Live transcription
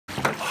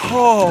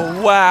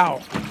Oh,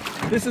 wow.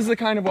 This is the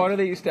kind of water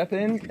that you step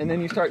in and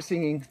then you start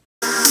singing.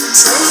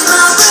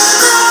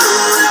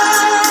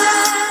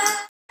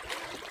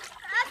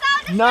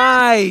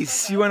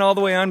 Nice! You went all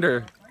the way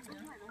under.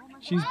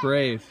 She's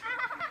brave.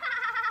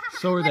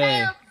 So are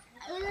they.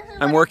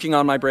 I'm working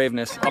on my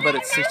braveness. I'll bet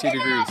it's 60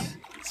 degrees.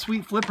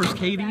 Sweet flippers,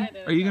 Katie.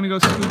 Are you gonna go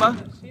scuba?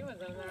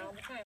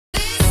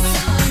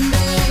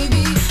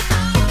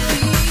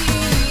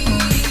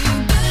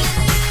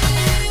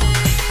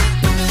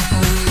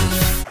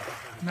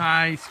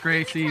 Nice,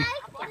 Gracie.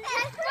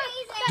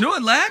 Do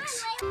it,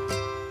 Lex.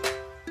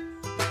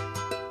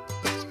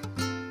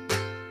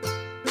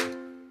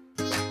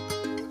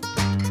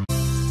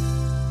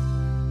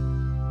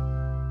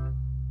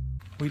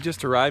 We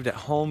just arrived at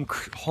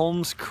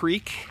Holmes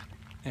Creek,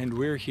 and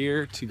we're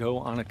here to go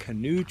on a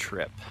canoe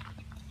trip.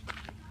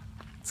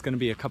 It's gonna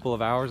be a couple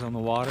of hours on the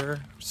water.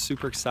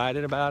 Super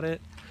excited about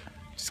it.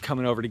 Just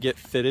coming over to get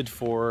fitted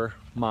for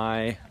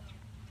my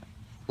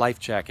life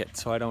jacket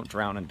so I don't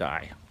drown and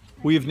die.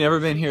 We've never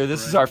been here.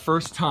 This is our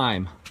first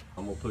time.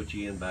 I'm gonna put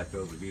you in back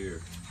over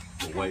here,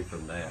 away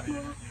from that.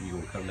 You're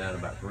gonna come down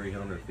about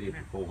 350,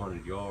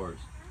 400 yards,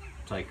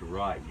 take a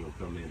right, and you'll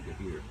come into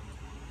here.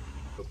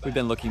 We've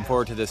been looking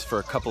forward to this for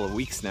a couple of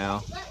weeks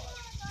now,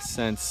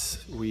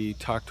 since we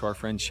talked to our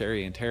friends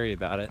Sherry and Terry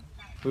about it.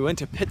 We went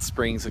to Pitt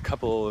Springs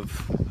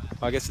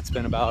I guess it's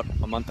been about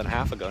a month and a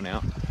half ago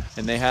now,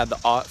 and they had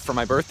for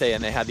my birthday,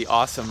 and they had the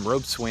awesome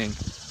rope swing.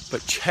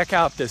 But check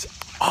out this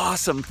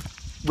awesome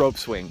rope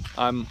swing.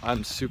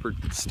 I'm super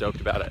stoked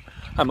about it.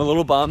 I'm a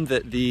little bummed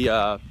that the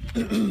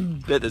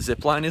that the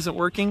zip line isn't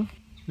working.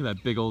 Look at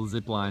that big old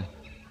zip line.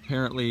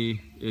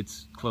 Apparently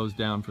it's closed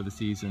down for the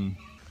season.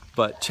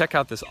 But check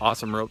out this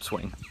awesome rope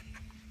swing.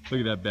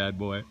 Look at that bad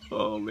boy.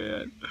 Oh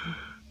man.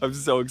 I'm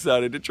so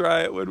excited to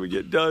try it when we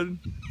get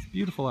done. It's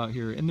beautiful out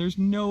here and there's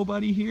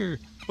nobody here,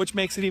 which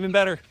makes it even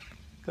better,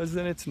 because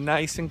then it's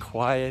nice and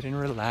quiet and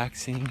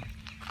relaxing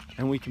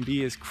and we can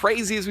be as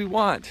crazy as we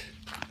want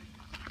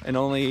and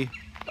only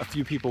a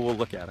few people will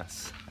look at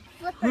us.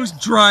 Who's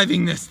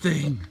driving this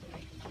thing?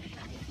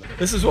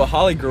 This is what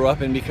Holly grew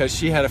up in because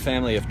she had a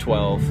family of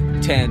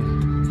 10.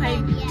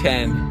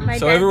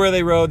 So everywhere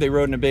they rode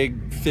in a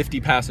big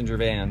 50 passenger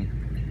van.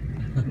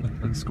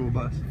 On a school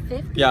bus?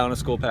 50? Yeah, on a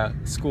school bus.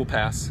 School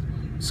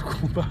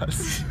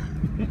bus.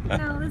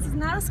 No, this is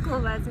not a school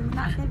bus. It's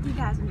not 50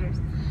 passengers.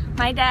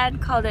 My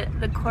dad called it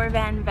the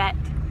Corvan Vet,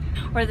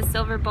 or the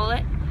Silver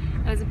Bullet.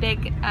 It was a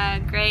big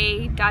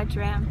gray Dodge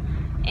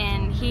Ram,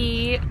 and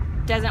he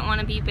doesn't want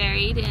to be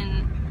buried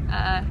in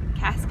a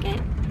casket.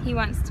 He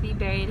wants to be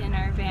buried in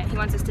our van. He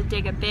wants us to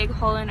dig a big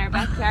hole in our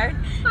backyard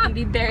and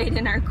be buried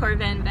in our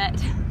Corvan Vet.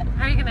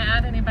 How are you going to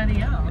add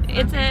anybody else?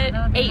 It's a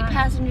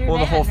 8-passenger van. Well,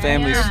 the whole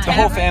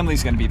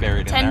family's going to be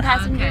buried in there.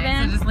 10-passenger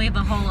van. So just leave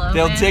the hole open.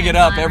 They'll dig it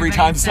up every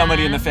time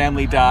somebody in the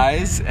family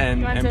dies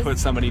and put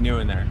somebody new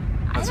in there.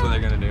 That's what they're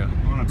going to do.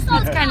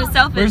 Sounds kind of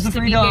selfish Where's the to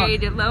free be dog?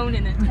 buried alone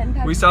in a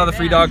 10-passenger We saw the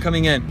free van. dog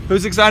coming in.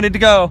 Who's excited to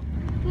go?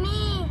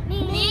 Me.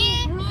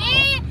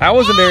 That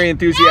wasn't very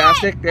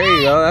enthusiastic. There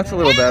you go. That's a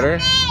little better.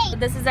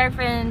 This is our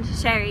friend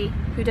Sherry,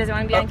 who doesn't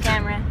want to be on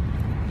camera.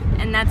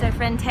 And that's our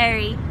friend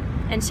Terry.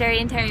 And Sherry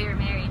and Terry are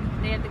married.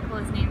 They have the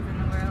coolest names in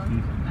the world.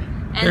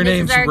 And Their this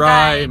name's is our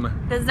Rhyme.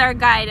 guide. This is our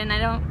guide, and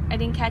I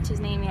didn't catch his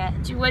name yet.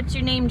 What's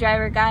your name,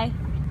 driver guy?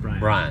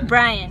 Brian.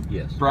 Brian.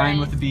 Yes. Brian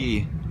with a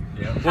B.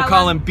 Yeah. We'll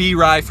call him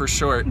B-Rye for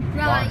short.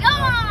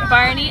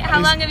 Barney.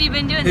 How long have you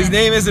been doing this? His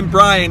name isn't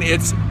Brian,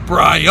 it's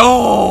Brian.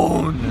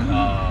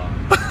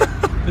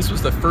 This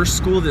was the first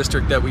school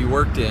district that we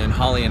worked in,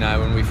 Holly and I,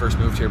 when we first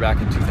moved here back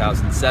in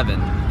 2007.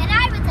 And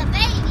I was a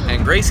baby.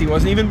 And Gracie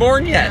wasn't even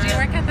born yet.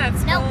 I work at that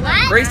school. No,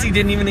 what? Gracie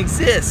didn't even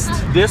exist.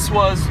 This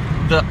was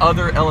the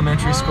other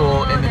elementary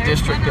school in the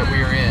district that we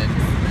were in.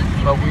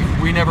 But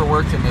we never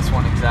worked in this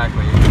one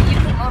exactly. You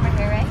came over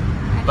here,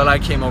 right? But I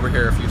came over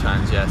here a few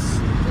times, yes.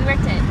 We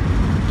worked at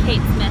Kate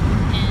Smith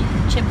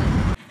and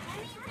Chipley.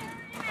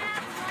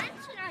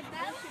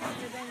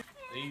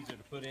 It's easier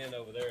to put in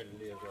over there than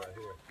it is right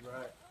here.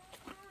 Right.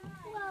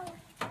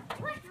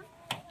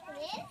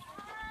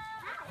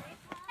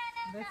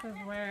 This is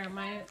where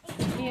Mia's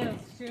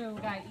shoe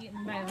got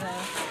eaten by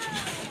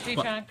the tree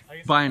trunk.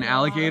 By an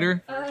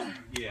alligator?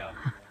 Yeah.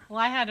 Well,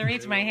 I had to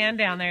reach my hand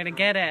down there to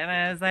get it, and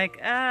I was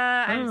like,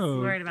 I'm just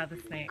worried about the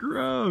snake.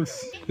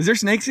 Gross. Is there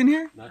snakes in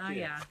here? Oh,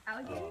 yeah.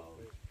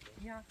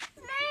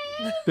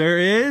 There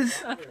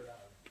is?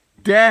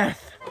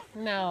 Death.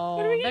 No,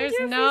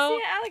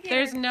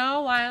 there's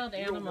no wild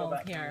animals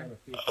here.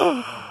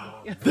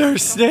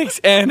 There's snakes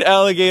and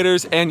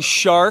alligators and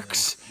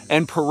sharks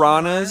and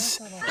piranhas.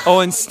 Oh,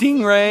 and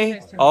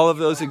stingray. All of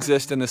those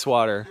exist in this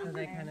water. So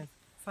they kind of,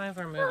 as long as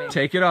we're moving.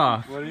 Take it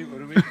off. What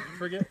do we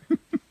forget?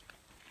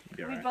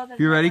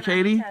 You ready,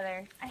 Katie?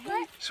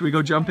 Should we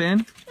go jump in?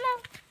 No.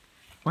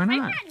 Why I'm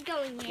not? not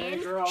going in.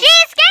 She's scared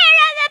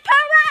of the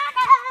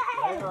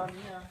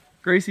piranha!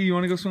 Gracie, you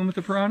want to go swim with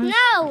the piranhas?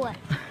 No!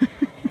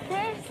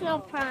 There's no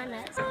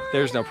piranhas.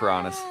 There's no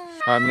piranhas. All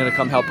right, I'm going to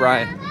come help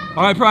Brian.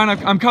 All right, Brian,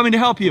 I'm coming to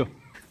help you.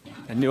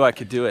 I knew I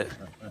could do it.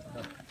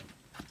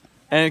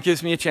 And it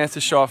gives me a chance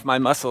to show off my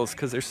muscles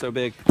because they're so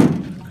big.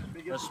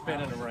 Let's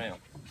spin it around.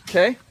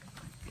 Okay?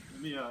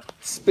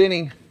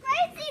 Spinning.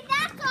 Crazy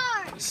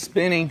backwards.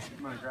 Spinning.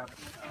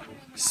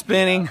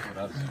 Spinning.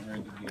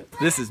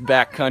 This is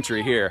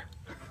backcountry here.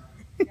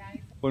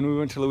 When we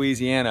went to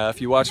Louisiana,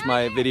 if you watched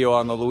my video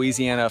on the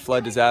Louisiana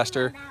flood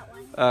disaster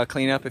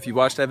cleanup, if you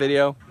watched that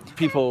video,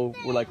 people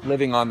were like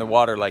living on the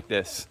water like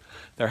this.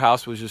 Their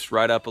house was just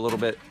right up a little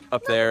bit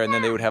up there, and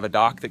then they would have a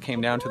dock that came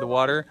down to the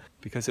water.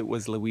 Because it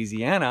was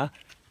Louisiana,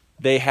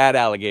 they had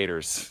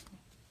alligators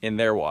in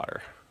their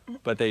water,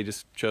 but they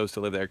just chose to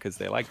live there because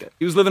they liked it.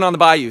 He was living on the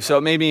bayou, so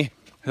it made me,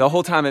 the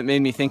whole time it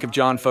made me think of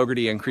John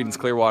Fogerty and Creedence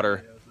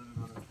Clearwater.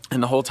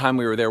 And the whole time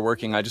we were there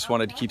working, I just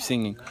wanted to keep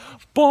singing,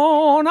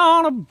 born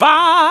on a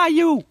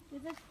bayou,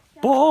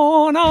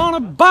 born on a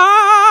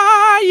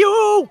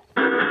bayou,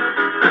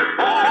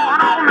 born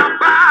on a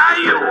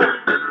bayou,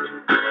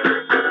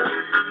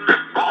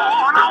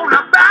 born on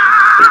a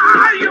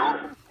bayou.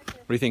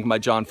 What do you think of my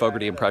John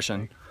Fogerty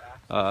impression?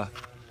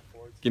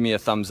 Give me a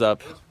thumbs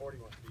up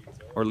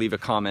or leave a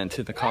comment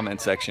in the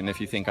comment section if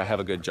you think I have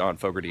a good John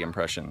Fogerty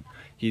impression.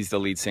 He's the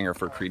lead singer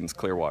for Creedence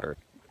Clearwater.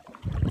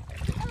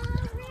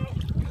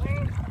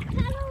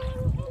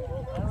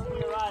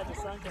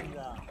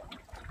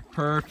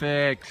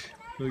 Perfect.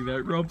 Look at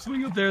that rope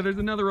swing up there. There's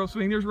another rope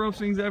swing. There's rope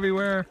swings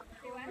everywhere.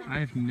 I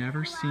have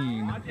never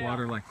seen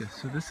water like this.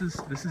 So this is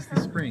the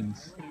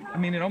springs. I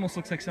mean, it almost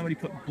looks like somebody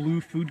put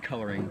blue food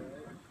coloring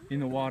in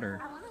the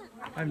water.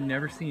 I've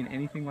never seen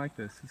anything like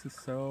this. This is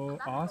so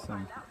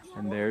awesome.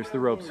 And there's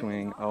the rope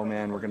swing. Oh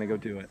man, we're gonna go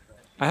do it.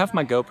 I have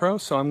my GoPro,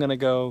 so I'm gonna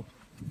go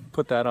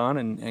put that on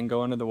and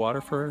go under the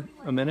water for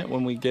a minute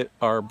when we get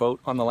our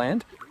boat on the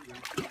land.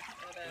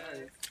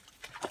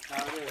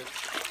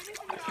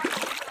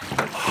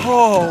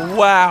 Oh,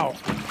 wow.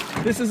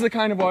 This is the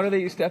kind of water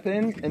that you step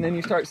in and then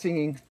you start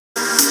singing.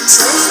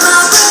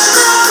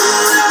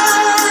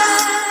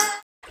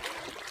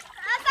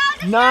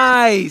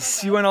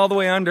 Nice! You went all the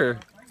way under.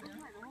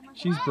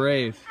 She's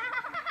brave.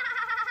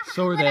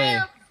 So are they.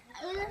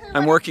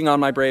 I'm working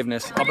on my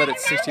braveness. I'll bet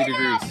it's 60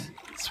 degrees.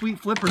 Sweet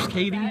flippers,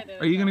 Katie.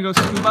 Are you gonna go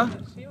scuba?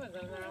 She was in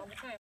there all the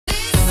time.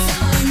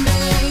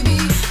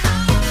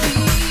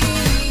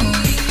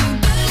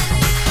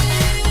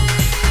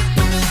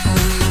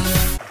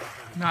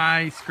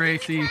 Nice,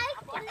 Gracie.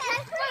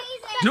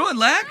 Do it,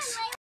 Lex.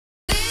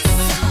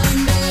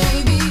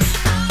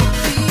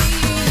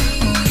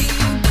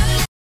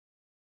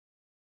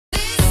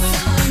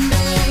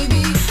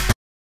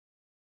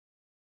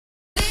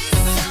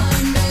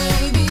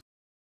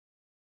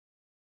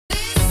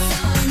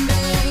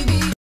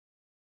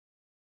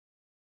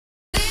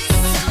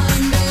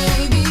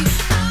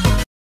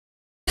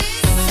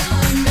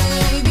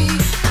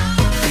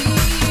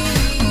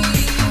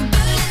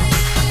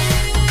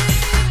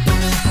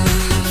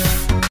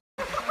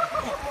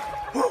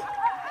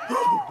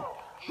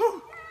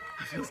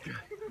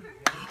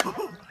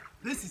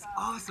 This is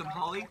awesome,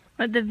 Holly.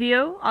 But the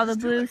view, all the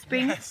blue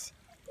springs. Yes,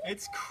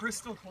 it's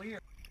crystal clear.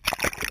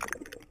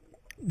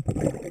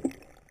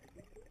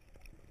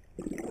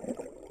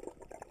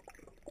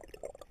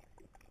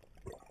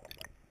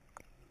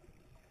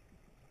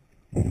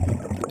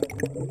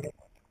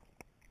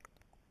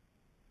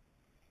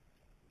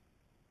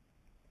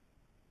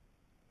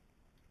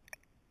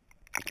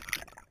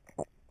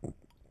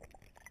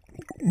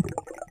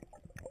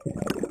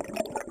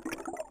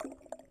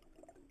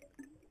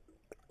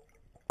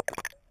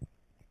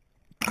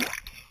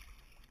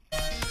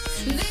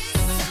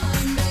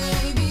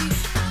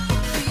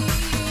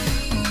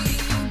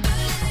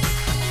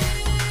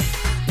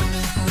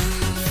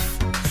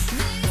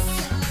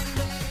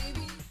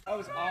 That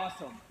was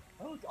awesome.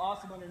 That looked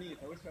awesome underneath.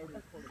 I wish I would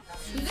have recorded that.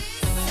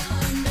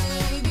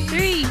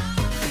 3,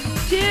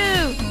 2,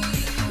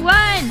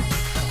 1,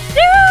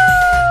 0!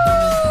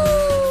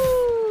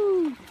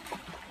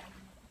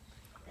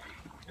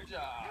 Good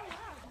job.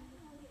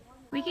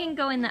 We can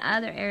go in the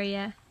other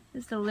area.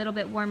 Just a little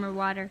bit warmer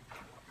water.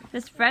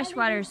 This fresh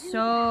water is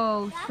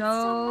so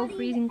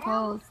freezing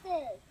cold.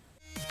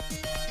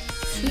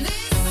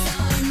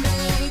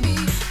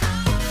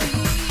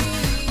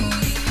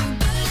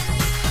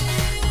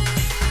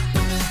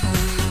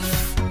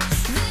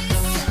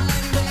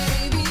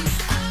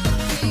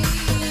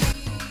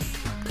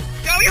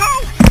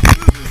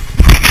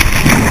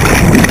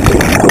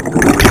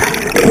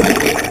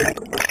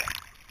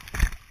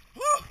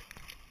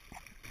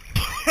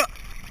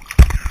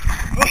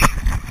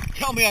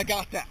 Tell me I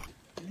got that.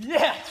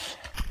 Yes!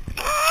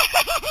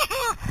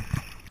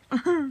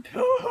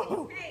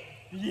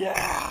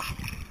 Yeah!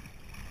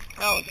 That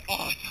was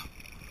awesome.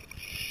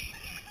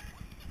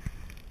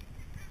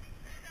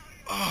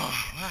 Oh,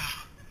 wow.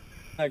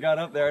 I got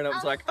up there and I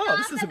was like, oh,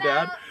 this isn't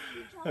bad.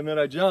 And then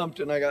I jumped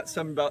and I got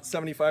about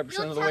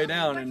 75% of the way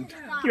down and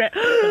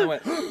I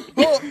went,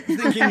 oh,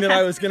 thinking that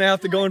I was gonna have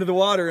to go into the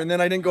water, and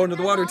then I didn't go into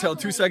the water until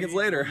 2 seconds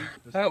later.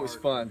 That was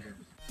fun.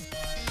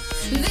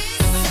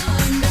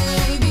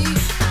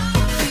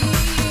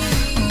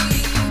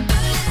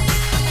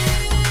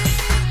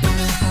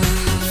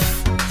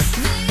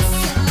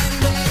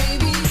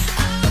 Baby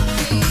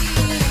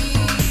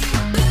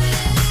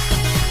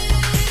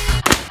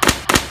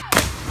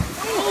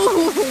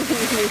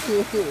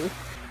You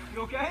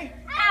okay?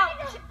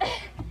 Ouch!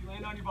 You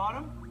land on your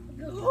bottom?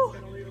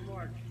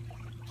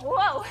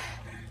 Whoa!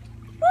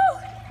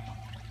 Woo!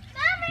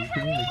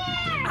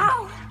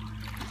 Ow!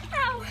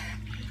 Ow!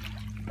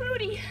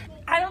 Booty!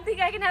 I don't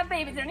think I can have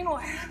babies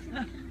anymore.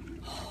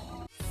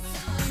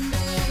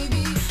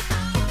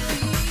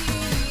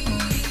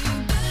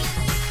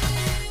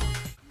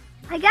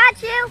 I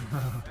got you.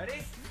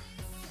 Ready?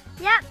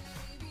 Yep.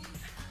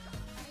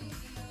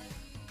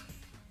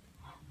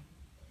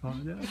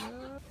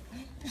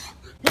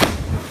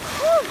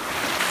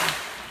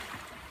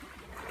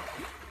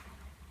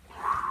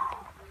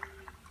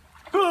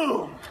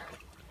 Boom!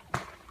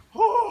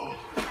 Woo!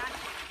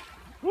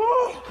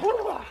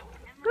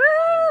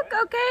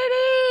 Go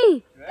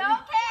Katie! Go,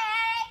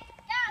 Katie.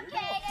 Go,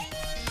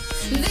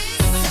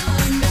 Katie.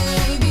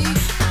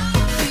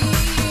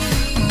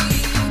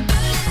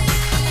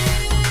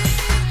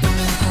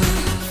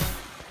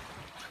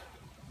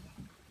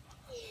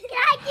 Can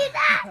I do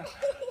that?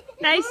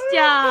 Nice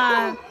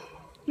job.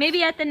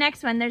 Maybe at the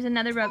next one there's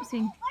another rope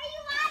swing.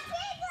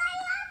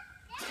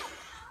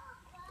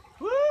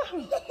 What are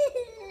you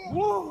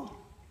Woo!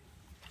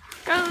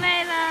 Go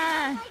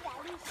Layla!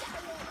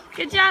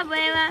 Good job,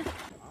 Layla.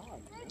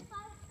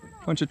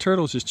 Bunch of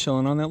turtles just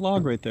chilling on that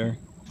log right there.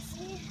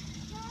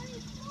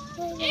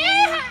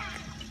 Yeah.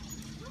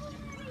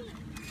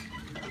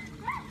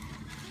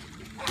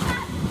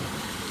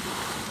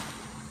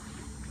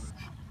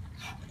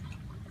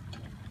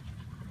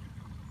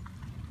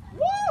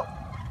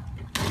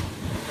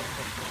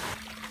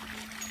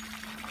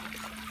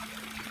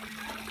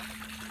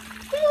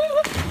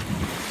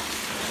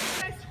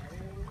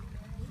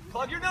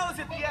 Plug your nose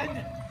at the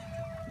end.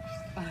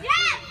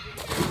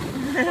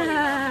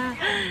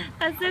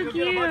 That's so You'll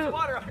get a bunch of cute.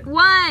 water on it.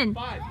 1,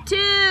 5.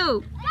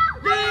 2,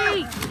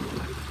 3.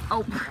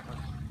 Oh,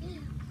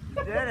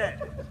 Did it.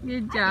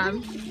 good job.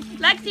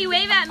 Lexi,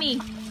 wave at me.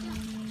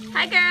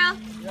 Hi, girl.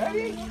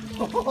 Ready?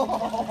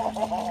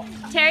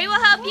 Terry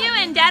will help you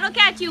and Dad will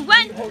catch you.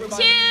 1, 2,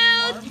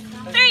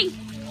 3.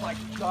 Like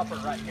stop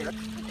it right here.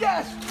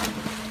 Yes!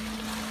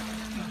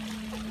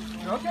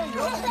 You're okay,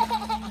 you're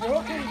okay. You're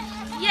okay.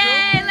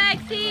 Yay,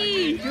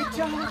 Lexi. Good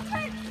job.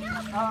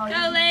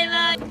 Go,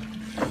 Layla.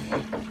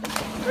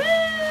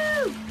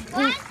 Woo!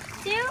 1,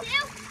 2,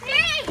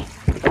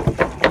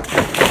 3.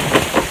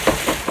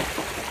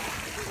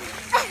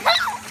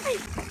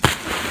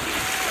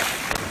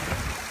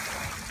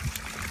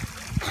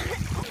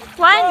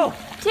 One,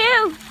 2.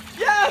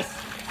 Yes!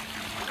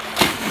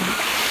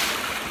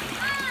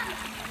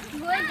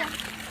 Good.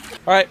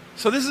 All right,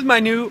 so this is my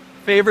new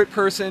favorite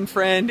person,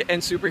 friend,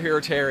 and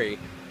superhero, Terry.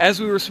 As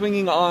we were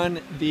swinging on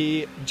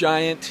the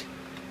giant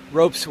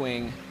rope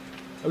swing,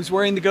 I was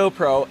wearing the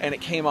GoPro and it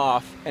came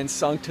off and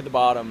sunk to the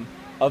bottom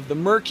of the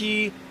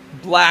murky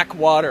black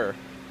water.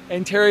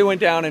 And Terry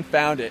went down and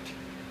found it.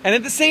 And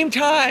at the same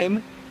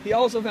time, he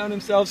also found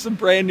himself some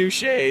brand new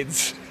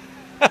shades.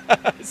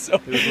 So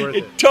It was worth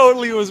it.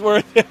 totally was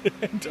worth it.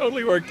 It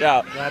totally worked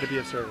out. Glad to be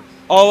of service.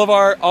 All of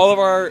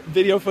our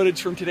video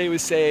footage from today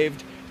was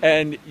saved,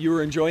 and you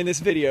were enjoying this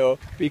video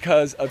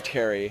because of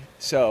Terry.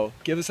 So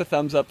give us a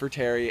thumbs up for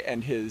Terry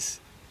and his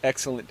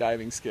excellent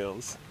diving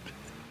skills.